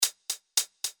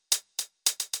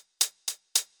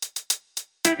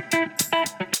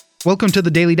Welcome to the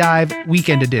Daily Dive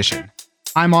Weekend Edition.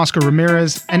 I'm Oscar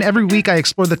Ramirez, and every week I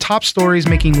explore the top stories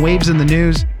making waves in the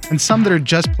news and some that are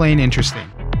just plain interesting.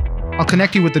 I'll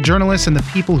connect you with the journalists and the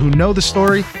people who know the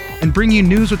story and bring you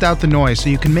news without the noise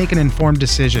so you can make an informed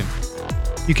decision.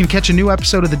 You can catch a new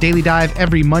episode of the Daily Dive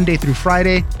every Monday through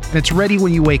Friday, and it's ready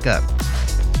when you wake up.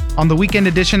 On the Weekend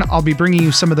Edition, I'll be bringing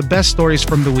you some of the best stories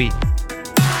from the week.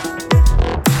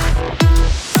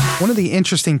 One of the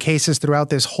interesting cases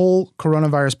throughout this whole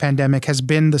coronavirus pandemic has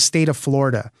been the state of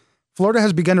Florida. Florida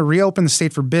has begun to reopen the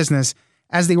state for business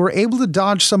as they were able to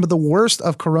dodge some of the worst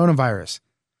of coronavirus.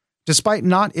 Despite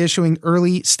not issuing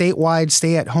early statewide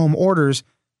stay-at-home orders,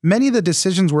 many of the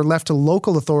decisions were left to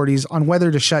local authorities on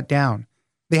whether to shut down.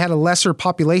 They had a lesser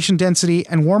population density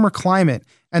and warmer climate,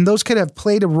 and those could have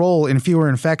played a role in fewer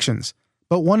infections.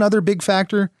 But one other big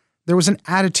factor, there was an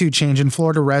attitude change in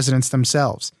Florida residents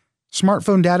themselves.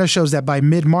 Smartphone data shows that by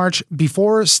mid-March,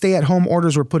 before stay-at-home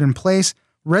orders were put in place,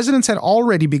 residents had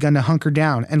already begun to hunker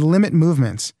down and limit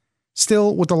movements.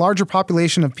 Still, with the larger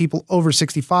population of people over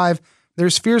 65,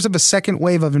 there's fears of a second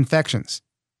wave of infections.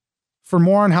 For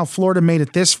more on how Florida made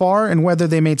it this far and whether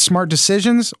they made smart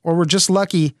decisions or were just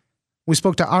lucky, we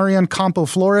spoke to Ariane Campo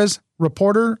Flores,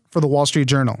 reporter for the Wall Street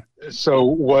Journal. So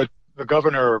what the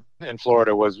governor in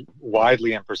Florida was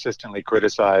widely and persistently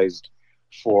criticized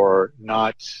for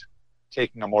not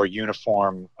taking a more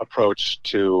uniform approach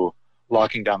to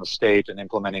locking down the state and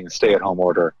implementing a stay-at-home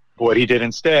order. What he did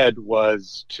instead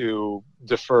was to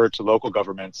defer to local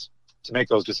governments to make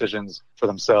those decisions for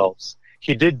themselves.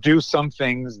 He did do some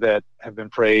things that have been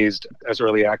praised as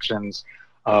early actions,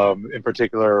 in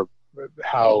particular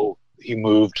how he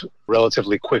moved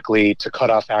relatively quickly to cut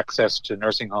off access to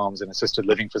nursing homes and assisted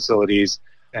living facilities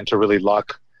and to really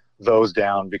lock those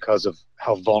down because of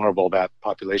how vulnerable that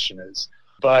population is.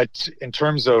 But in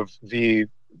terms of the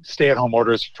stay-at-home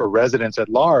orders for residents at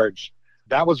large,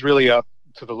 that was really up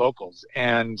to the locals.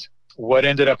 And what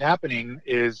ended up happening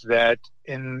is that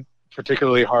in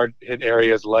particularly hard-hit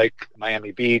areas like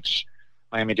Miami Beach,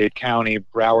 Miami-Dade County,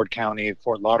 Broward County,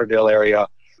 Fort Lauderdale area,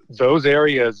 those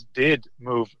areas did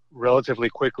move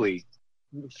relatively quickly.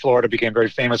 Florida became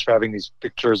very famous for having these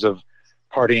pictures of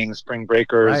partying spring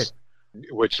breakers,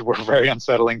 right, which were very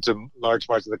unsettling to large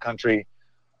parts of the country.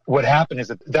 What happened is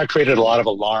that created a lot of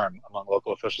alarm among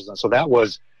local officials. And so that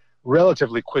was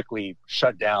relatively quickly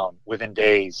shut down within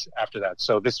days after that.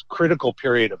 So this critical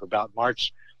period of about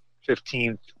March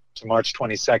 15th to March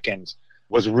 22nd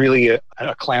was really a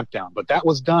clampdown. But that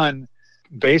was done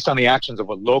based on the actions of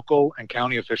what local and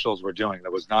county officials were doing.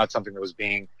 That was not something that was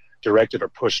being directed or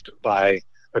pushed by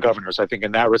the governor. So I think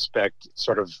in that respect,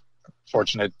 sort of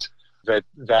fortunate that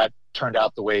that turned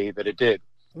out the way that it did.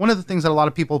 One of the things that a lot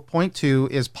of people point to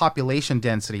is population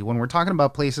density. When we're talking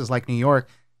about places like New York,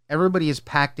 everybody is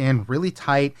packed in really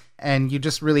tight and you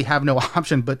just really have no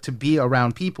option but to be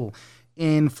around people.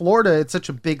 In Florida, it's such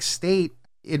a big state,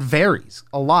 it varies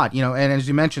a lot, and as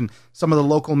you mentioned, some of the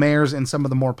local mayors in some of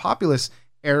the more populous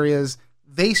areas,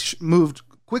 they moved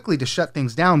quickly to shut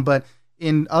things down. But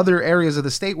in other areas of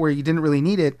the state where you didn't really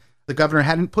need it, the governor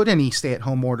hadn't put any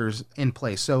stay-at-home orders in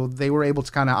place. So they were able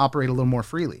to kind of operate a little more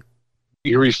freely.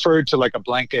 You referred to like a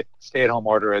blanket stay-at-home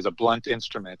order as a blunt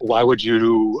instrument. Why would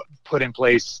you put in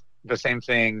place the same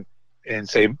thing in,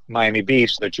 say, Miami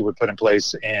Beach that you would put in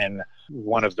place in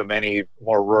one of the many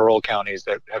more rural counties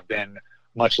that have been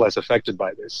much less affected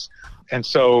by this? And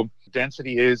so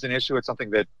density is an issue. It's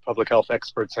something that public health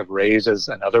experts have raised as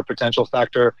another potential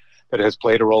factor that has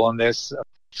played a role in this.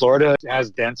 Florida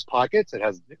has dense pockets. It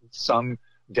has some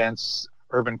dense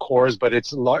urban cores, but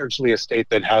it's largely a state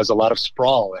that has a lot of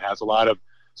sprawl. It has a lot of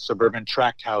suburban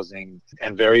tract housing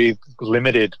and very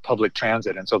limited public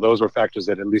transit. And so those were factors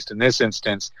that, at least in this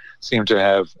instance, seem to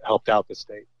have helped out the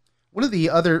state. One of the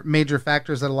other major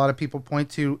factors that a lot of people point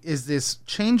to is this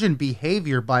change in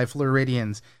behavior by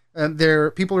Floridians.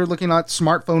 People are looking at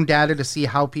smartphone data to see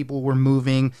how people were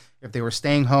moving, if they were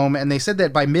staying home. And they said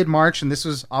that by mid-March, and this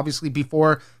was obviously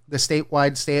before the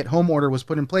statewide stay-at-home order was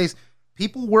put in place,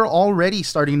 people were already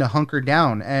starting to hunker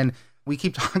down. And we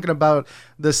keep talking about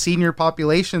the senior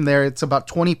population there. It's about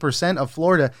 20% of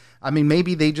Florida. I mean,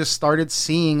 maybe they just started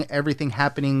seeing everything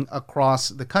happening across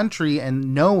the country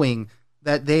and knowing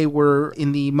that they were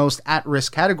in the most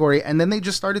at-risk category, and then they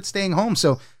just started staying home.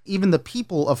 So even the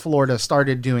people of Florida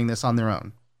started doing this on their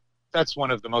own. That's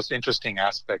one of the most interesting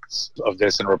aspects of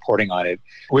this and reporting on it,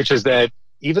 which is that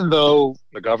even though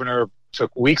the governor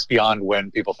took weeks beyond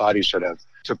when people thought he should have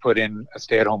to put in a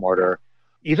stay-at-home order,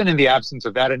 even in the absence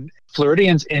of that, and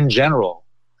Floridians in general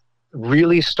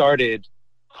really started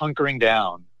hunkering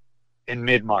down in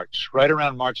mid-March. Right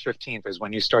around March 15th is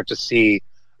when you start to see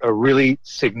a really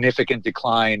significant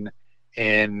decline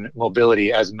in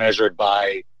mobility as measured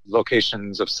by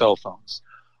locations of cell phones.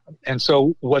 And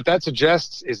so what that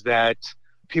suggests is that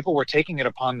people were taking it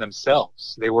upon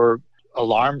themselves. They were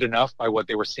alarmed enough by what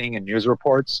they were seeing in news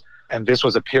reports. And this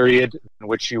was a period in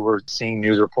which you were seeing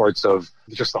news reports of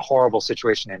just the horrible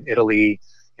situation in Italy,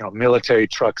 military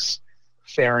trucks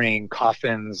ferrying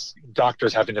coffins,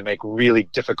 doctors having to make really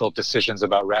difficult decisions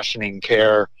about rationing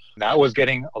care. That was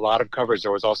getting a lot of coverage. It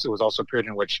was also a period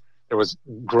in which there was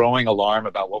growing alarm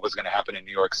about what was going to happen in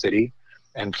New York City.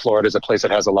 And Florida is a place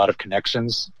that has a lot of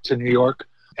connections to New York.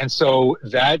 And so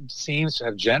that seems to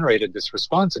have generated this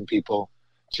response in people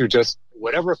to just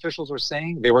whatever officials were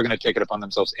saying, they were going to take it upon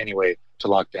themselves anyway to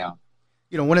lock down.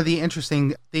 One of the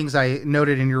interesting things I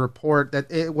noted in your report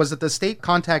was that the state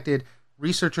contacted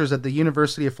researchers at the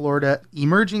University of Florida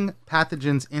Emerging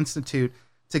Pathogens Institute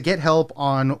to get help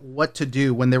on what to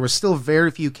do when there were still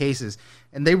very few cases.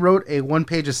 And they wrote a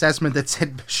one-page assessment that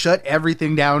said, shut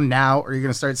everything down now, or you're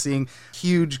going to start seeing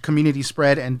huge community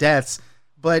spread and deaths.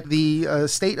 But the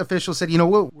state officials said,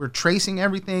 we're tracing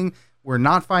everything. We're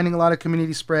not finding a lot of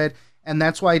community spread. And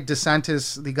that's why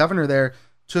DeSantis, the governor there,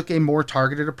 took a more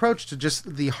targeted approach to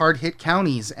just the hard-hit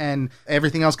counties, and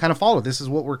everything else kind of followed. This is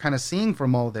what we're kind of seeing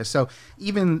from all of this. So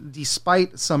even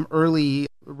despite some early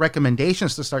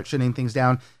recommendations to start shutting things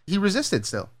down, he resisted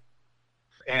still.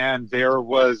 And there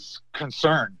was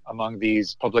concern among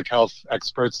these public health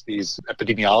experts, these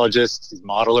epidemiologists, these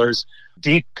modelers,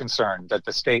 deep concern that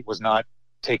the state was not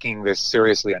taking this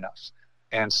seriously enough.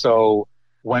 And so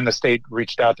when the state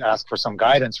reached out to ask for some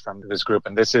guidance from this group,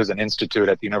 and this is an institute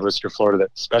at the University of Florida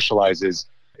that specializes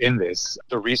in this,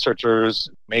 the researchers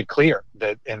made clear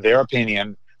that, in their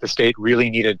opinion, the state really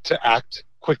needed to act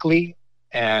quickly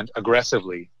and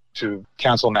aggressively to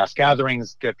cancel mass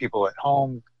gatherings, get people at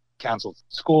home, cancel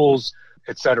schools,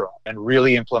 etc., and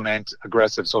really implement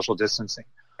aggressive social distancing.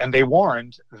 And they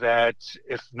warned that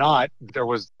if not, there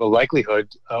was the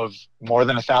likelihood of more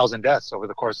than 1,000 deaths over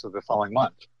the course of the following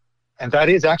month. And that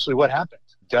is actually what happened.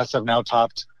 Deaths have now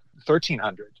topped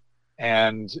 1,300.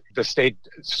 And the state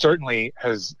certainly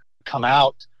has come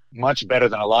out much better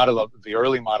than a lot of the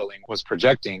early modeling was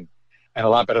projecting, and a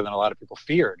lot better than a lot of people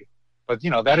feared. But,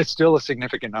 that is still a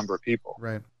significant number of people.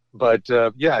 Right. But,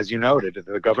 as you noted,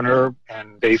 the governor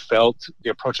and they felt the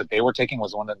approach that they were taking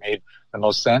was one that made the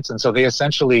most sense. And so they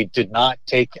essentially did not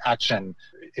take action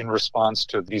in response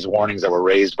to these warnings that were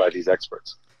raised by these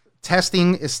experts.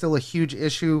 Testing is still a huge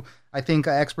issue. I think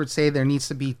experts say there needs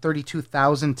to be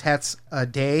 32,000 tests a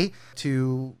day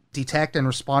to detect and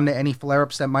respond to any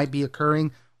flare-ups that might be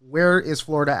occurring. Where is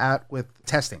Florida at with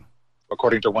testing?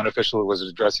 According to one official who was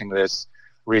addressing this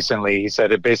recently, he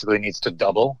said it basically needs to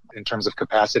double in terms of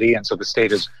capacity. And so the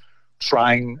state is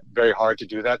trying very hard to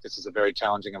do that. This is a very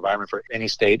challenging environment for any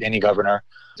state, any governor.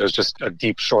 There's just a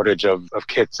deep shortage of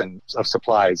kits and of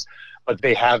supplies. But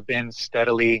they have been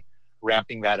steadily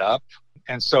ramping that up.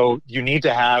 And so you need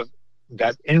to have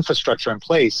that infrastructure in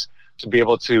place to be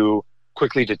able to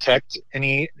quickly detect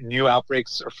any new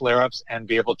outbreaks or flare-ups and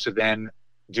be able to then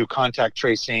do contact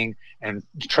tracing and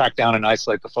track down and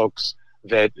isolate the folks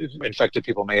that infected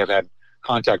people may have had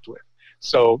contact with.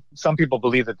 So some people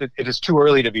believe that it is too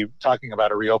early to be talking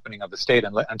about a reopening of the state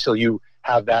until you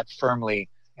have that firmly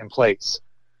in place.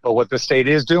 But what the state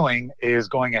is doing is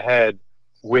going ahead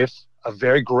with a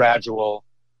very gradual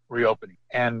reopening.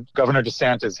 And Governor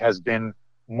DeSantis has been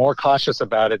more cautious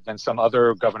about it than some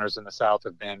other governors in the South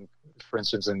have been, for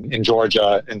instance, in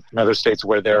Georgia and in other states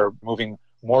where they're moving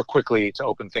more quickly to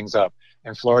open things up.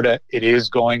 In Florida, it is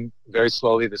going very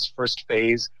slowly. This first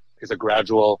phase is a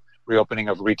gradual reopening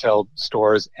of retail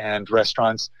stores and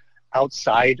restaurants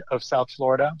outside of South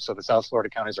Florida. So the South Florida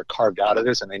counties are carved out of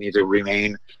this and they need to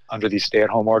remain under these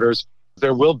stay-at-home orders.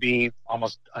 There will be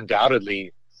almost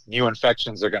undoubtedly new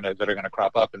infections that are going to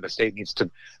crop up, and the state needs to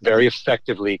very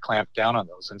effectively clamp down on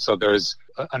those. And so there's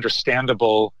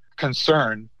understandable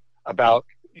concern about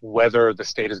whether the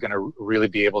state is going to really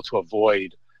be able to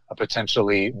avoid a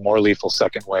potentially more lethal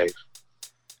second wave.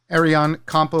 Ariane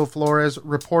Campo Flores,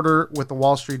 reporter with the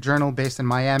Wall Street Journal based in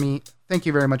Miami. Thank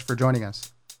you very much for joining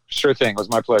us. Sure thing. It was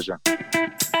my pleasure.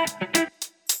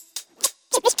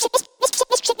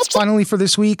 Finally for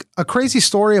this week, a crazy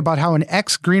story about how an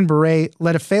ex-Green Beret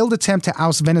led a failed attempt to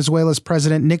oust Venezuela's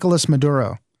president Nicolas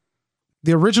Maduro.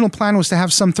 The original plan was to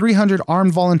have some 300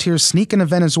 armed volunteers sneak into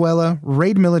Venezuela,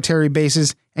 raid military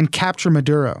bases, and capture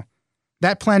Maduro.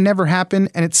 That plan never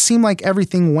happened, and it seemed like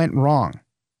everything went wrong.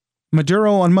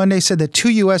 Maduro on Monday said that 2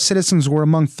 U.S. citizens were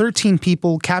among 13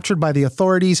 people captured by the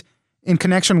authorities in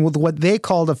connection with what they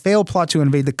called a failed plot to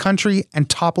invade the country and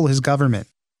topple his government.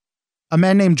 A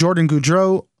man named Jordan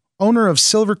Goudreau owner of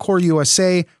Silvercore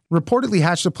USA, reportedly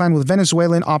hatched a plan with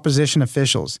Venezuelan opposition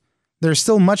officials. There's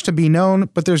still much to be known,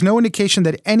 but there's no indication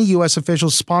that any U.S.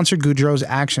 officials sponsored Goudreau's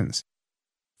actions.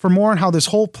 For more on how this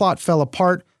whole plot fell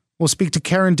apart, we'll speak to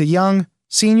Karen DeYoung,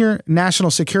 senior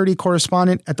national security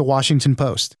correspondent at The Washington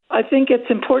Post. I think it's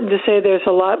important to say there's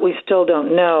a lot we still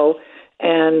don't know,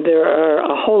 and there are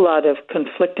a whole lot of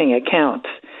conflicting accounts.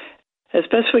 As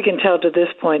best we can tell to this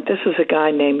point, this is a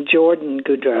guy named Jordan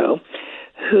Goudreau,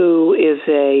 who is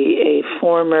a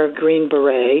former Green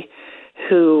Beret,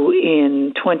 who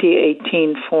in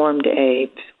 2018 formed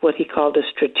what he called a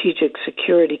strategic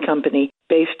security company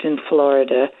based in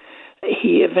Florida.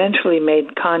 He eventually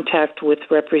made contact with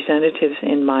representatives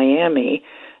in Miami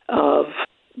of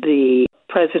the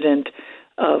president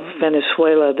of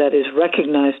Venezuela that is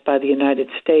recognized by the United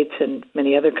States and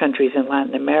many other countries in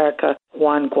Latin America,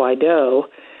 Juan Guaido,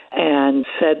 and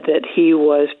said that he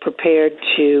was prepared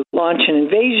to launch an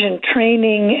invasion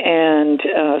training and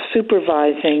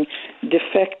supervising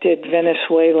defected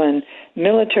Venezuelan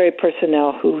military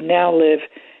personnel who now live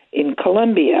in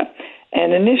Colombia.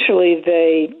 And initially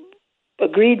they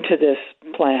agreed to this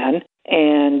plan,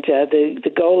 and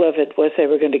the goal of it was they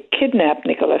were going to kidnap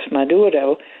Nicolas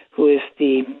Maduro, who is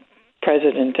the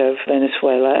president of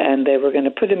Venezuela, and they were going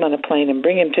to put him on a plane and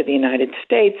bring him to the United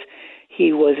States.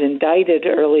 He was indicted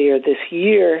earlier this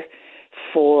year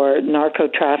for narco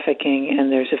trafficking,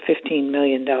 and there's a $15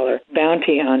 million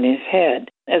bounty on his head.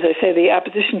 As I say, the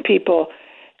opposition people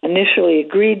initially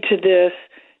agreed to this,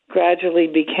 gradually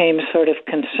became sort of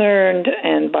concerned,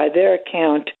 and by their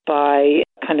account, by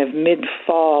kind of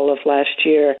mid-fall of last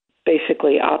year,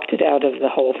 basically opted out of the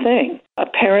whole thing.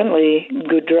 Apparently,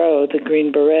 Goudreau, the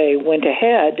Green Beret, went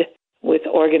ahead with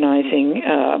organizing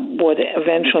what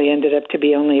eventually ended up to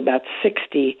be only about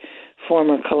 60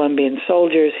 former Colombian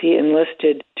soldiers. He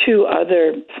enlisted 2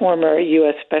 other former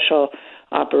U.S. Special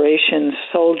Operations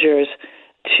soldiers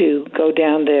to go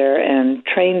down there and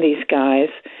train these guys.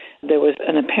 There was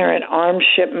an apparent arms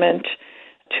shipment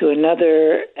to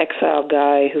another exile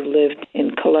guy who lived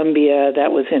in Colombia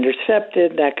that was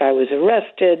intercepted. That guy was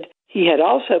arrested. He had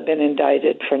also been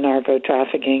indicted for narco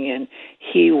trafficking, and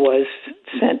he was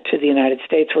sent to the United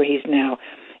States, where he's now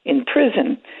in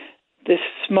prison. This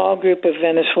small group of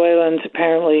Venezuelans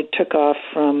apparently took off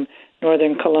from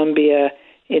northern Colombia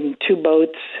in 2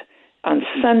 boats on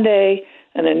Sunday.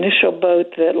 An initial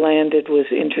boat that landed was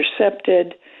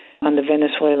intercepted on the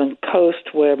Venezuelan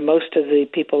coast, where most of the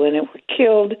people in it were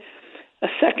killed. A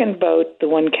second boat, the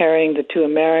one carrying the 2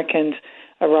 Americans,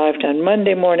 arrived on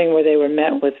Monday morning, where they were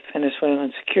met with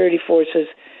Venezuelan security forces.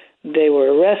 They were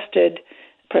arrested.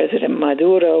 President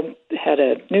Maduro had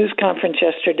a news conference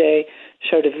yesterday,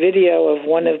 showed a video of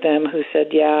one of them who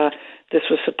said, yeah, this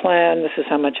was the plan, this is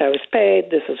how much I was paid,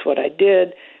 this is what I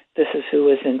did, this is who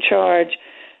was in charge.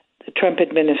 The Trump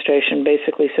administration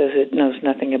basically says it knows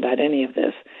nothing about any of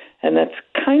this. And that's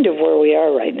kind of where we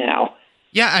are right now.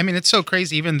 Yeah, I mean, it's so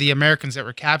crazy. Even the Americans that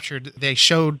were captured, they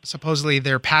showed supposedly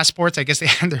their passports. I guess they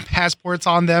had their passports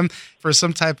on them for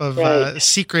some type of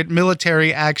secret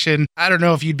military action. I don't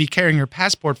know if you'd be carrying your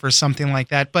passport for something like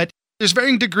that. But there's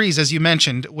varying degrees, as you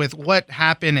mentioned, with what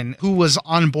happened and who was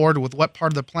on board with what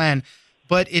part of the plan.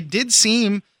 But it did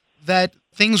seem that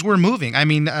things were moving. I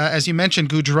mean, as you mentioned,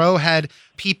 Goudreau had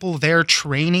people there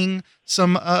training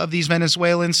some of these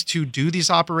Venezuelans to do these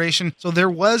operations. So there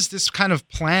was this kind of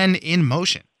plan in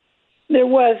motion. There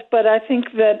was, but I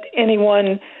think that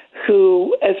anyone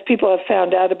who, as people have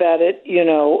found out about it,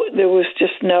 there was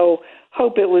just no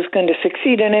hope it was going to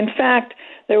succeed. And in fact,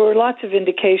 there were lots of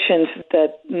indications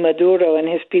that Maduro and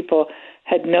his people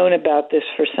had known about this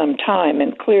for some time.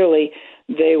 And clearly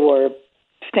they were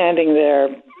standing there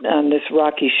on this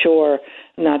rocky shore,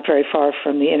 not very far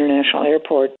from the international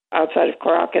airport outside of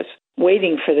Caracas,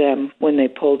 waiting for them when they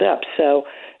pulled up. So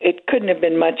it couldn't have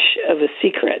been much of a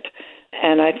secret.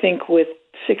 And I think with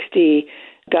 60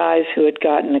 guys who had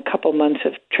gotten a couple months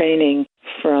of training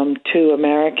from 2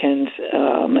 Americans,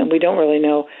 and we don't really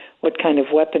know what kind of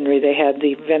weaponry they had.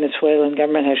 The Venezuelan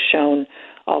government has shown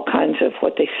all kinds of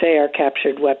what they say are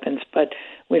captured weapons, but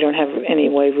we don't have any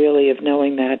way really of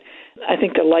knowing that. I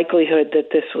think the likelihood that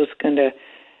this was going to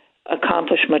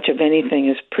accomplish much of anything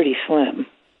is pretty slim.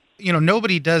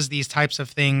 Nobody does these types of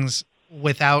things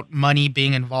without money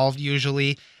being involved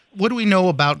usually. What do we know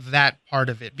about that part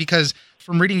of it? Because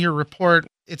from reading your report,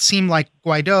 it seemed like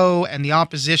Guaido and the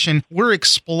opposition were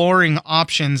exploring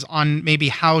options on maybe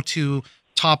how to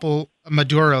topple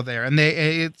Maduro there. And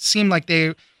it seemed like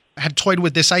they had toyed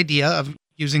with this idea of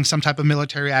using some type of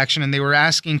military action, and they were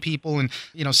asking people, and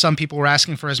some people were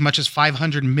asking for as much as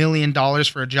 $500 million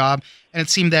for a job. And it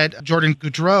seemed that Jordan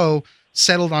Goudreau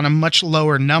settled on a much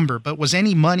lower number. But was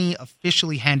any money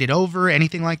officially handed over,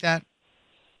 anything like that?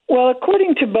 Well,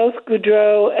 according to both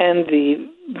Goudreau and the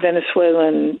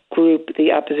Venezuelan group,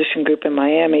 the opposition group in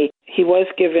Miami, he was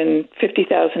given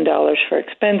 $50,000 for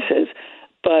expenses.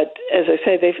 But as I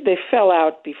say, they fell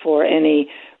out before any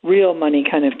real money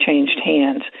kind of changed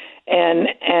hands. And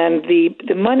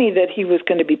the money that he was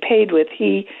going to be paid with,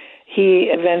 he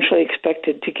eventually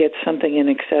expected to get something in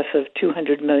excess of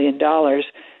 $200 million,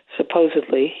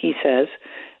 supposedly, he says.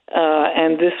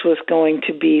 And this was going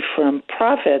to be from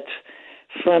profits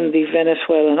from the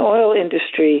Venezuelan oil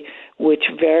industry, which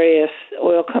various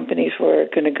oil companies were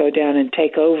going to go down and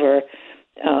take over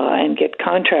and get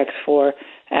contracts for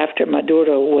after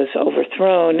Maduro was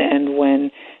overthrown and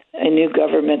when a new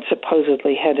government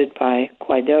supposedly headed by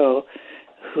Guaido,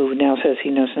 who now says he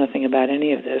knows nothing about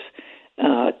any of this,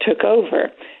 took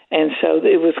over. And so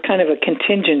it was kind of a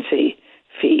contingency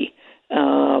fee.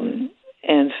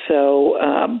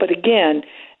 But again,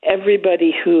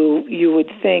 everybody who you would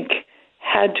think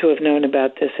had to have known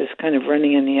about this is kind of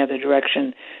running in the other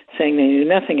direction, saying they knew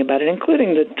nothing about it,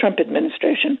 including the Trump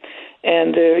administration.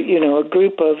 And a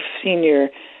group of senior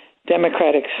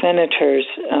Democratic senators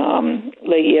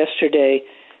late yesterday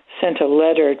sent a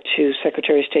letter to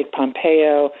Secretary of State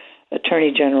Pompeo,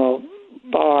 Attorney General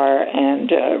Barr,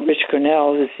 and Rich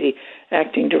Grenell, who's the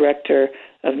acting director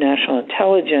of national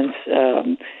intelligence,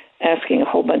 asking a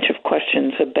whole bunch of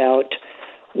questions about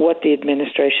what the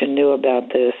administration knew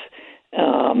about this,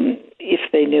 if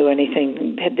they knew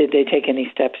anything, did they take any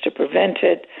steps to prevent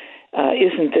it?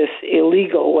 Isn't this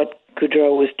illegal, what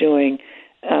Goudreau was doing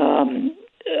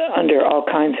under all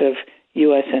kinds of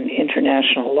U.S. and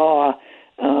international law?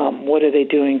 What are they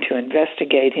doing to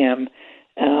investigate him?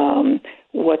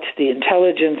 What's the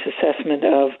intelligence assessment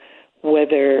of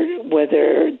whether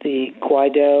the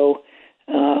Guaido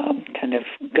kind of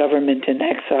government in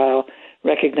exile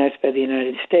recognized by the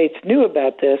United States knew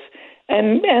about this?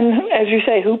 And as you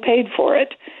say, who paid for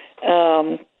it?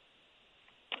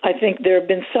 I think there have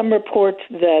been some reports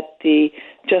that the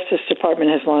Justice Department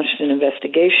has launched an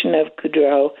investigation of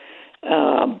Goudreau,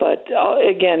 but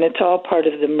again, it's all part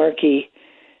of the murky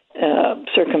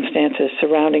circumstances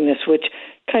surrounding this, which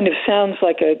kind of sounds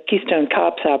like a Keystone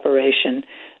Cops operation.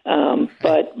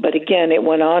 But again, it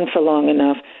went on for long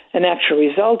enough and actually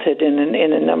resulted in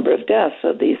a number of deaths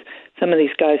of some of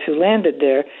these guys who landed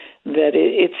there, that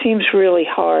it seems really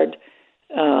hard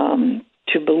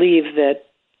to believe that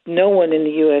no one in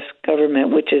the U.S. government,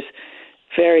 which is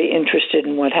very interested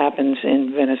in what happens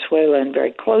in Venezuela and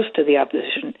very close to the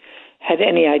opposition, had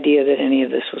any idea that any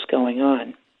of this was going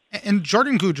on. And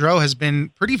Jordan Goudreau has been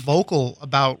pretty vocal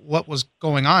about what was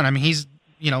going on. I mean, he's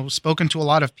spoken to a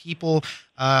lot of people.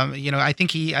 I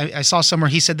think I saw somewhere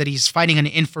he said that he's fighting an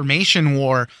information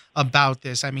war about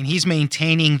this. I mean, he's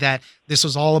maintaining that this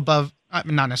was all above,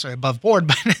 not necessarily above board,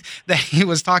 but that he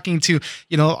was talking to,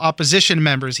 opposition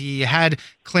members. He had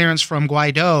clearance from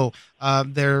Guaido.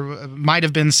 There might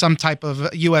have been some type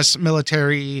of U.S.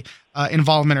 military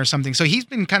involvement or something. So he's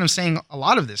been kind of saying a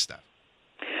lot of this stuff.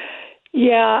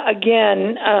 Yeah,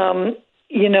 again,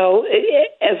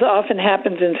 as often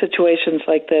happens in situations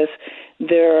like this,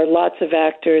 there are lots of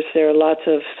actors, there are lots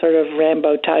of sort of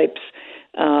Rambo types.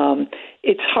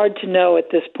 It's hard to know at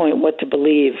this point what to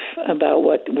believe about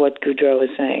what Goudreau is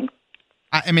saying.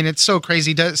 I mean, it's so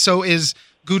crazy. So is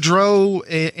Goudreau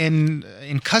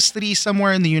in custody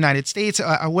somewhere in the United States?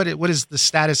 What is the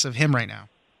status of him right now?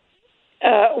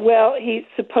 Well, he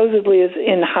supposedly is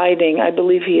in hiding. I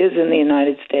believe he is in the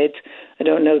United States. I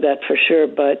don't know that for sure,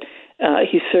 but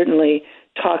he's certainly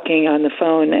talking on the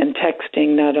phone and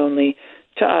texting not only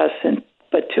to us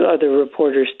but to other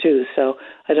reporters too. So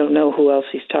I don't know who else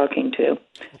he's talking to,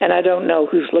 and I don't know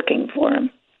who's looking for him.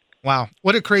 Wow.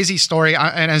 What a crazy story.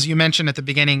 And as you mentioned at the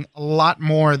beginning, a lot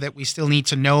more that we still need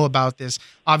to know about this,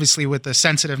 obviously with the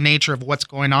sensitive nature of what's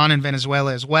going on in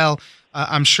Venezuela as well.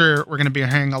 I'm sure we're going to be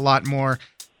hearing a lot more.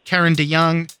 Karen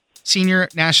DeYoung, Senior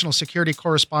National Security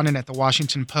Correspondent at The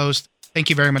Washington Post. Thank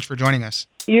you very much for joining us.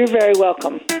 You're very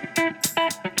welcome.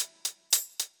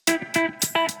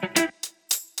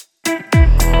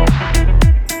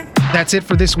 That's it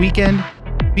for this weekend.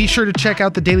 Be sure to check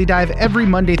out The Daily Dive every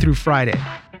Monday through Friday.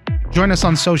 Join us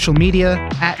on social media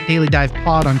at Daily Dive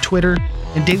Pod on Twitter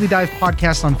and Daily Dive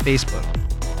Podcast on Facebook.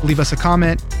 Leave us a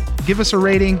comment, give us a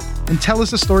rating, and tell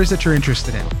us the stories that you're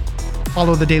interested in.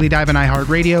 Follow The Daily Dive on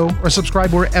iHeartRadio or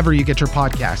subscribe wherever you get your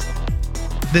podcast.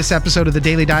 This episode of The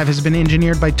Daily Dive has been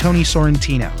engineered by Tony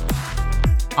Sorrentino.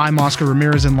 I'm Oscar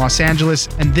Ramirez in Los Angeles,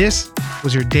 and this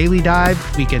was your Daily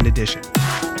Dive Weekend Edition.